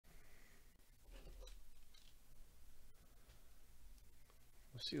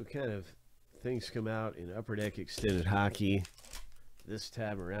See what kind of things come out in Upper Deck Extended Hockey. This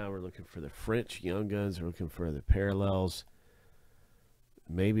time around, we're looking for the French Young Guns. We're looking for the parallels.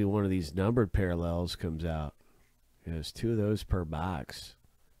 Maybe one of these numbered parallels comes out. There's 2 of those per box.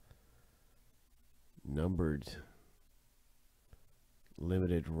 Numbered,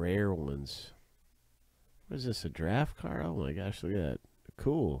 limited rare ones. What is this, a draft card? Oh my gosh, look at that.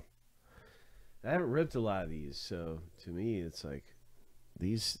 Cool. I haven't ripped a lot of these, so to me it's like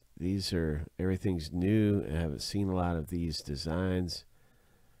these are, everything's new. I haven't seen a lot of these designs.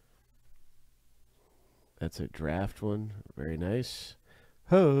 That's a draft one. Very nice.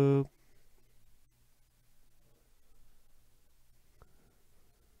 Ho!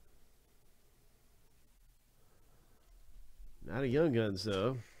 Not a Young Guns,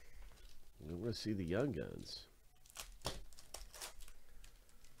 though. I want to see the Young Guns.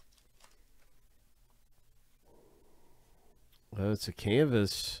 Well, it's a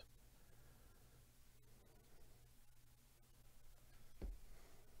canvas.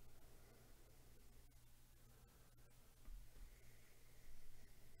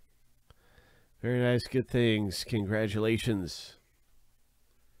 Very nice, good things. Congratulations.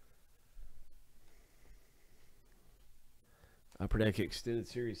 Upper Deck Extended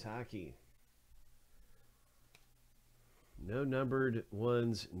Series Hockey. No numbered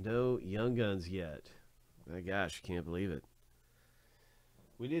ones, no Young Guns yet. My gosh, can't believe it.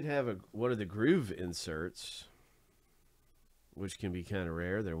 We did have one of the groove inserts, which can be kind of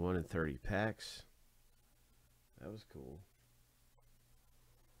rare. They're 1 in 30 packs. That was cool.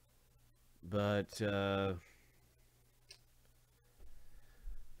 But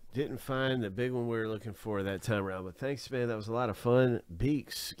didn't find the big one we were looking for that time around. But thanks, man. That was a lot of fun.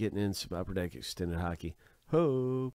 Beaks getting in some Upper Deck Extended Hockey. Ho!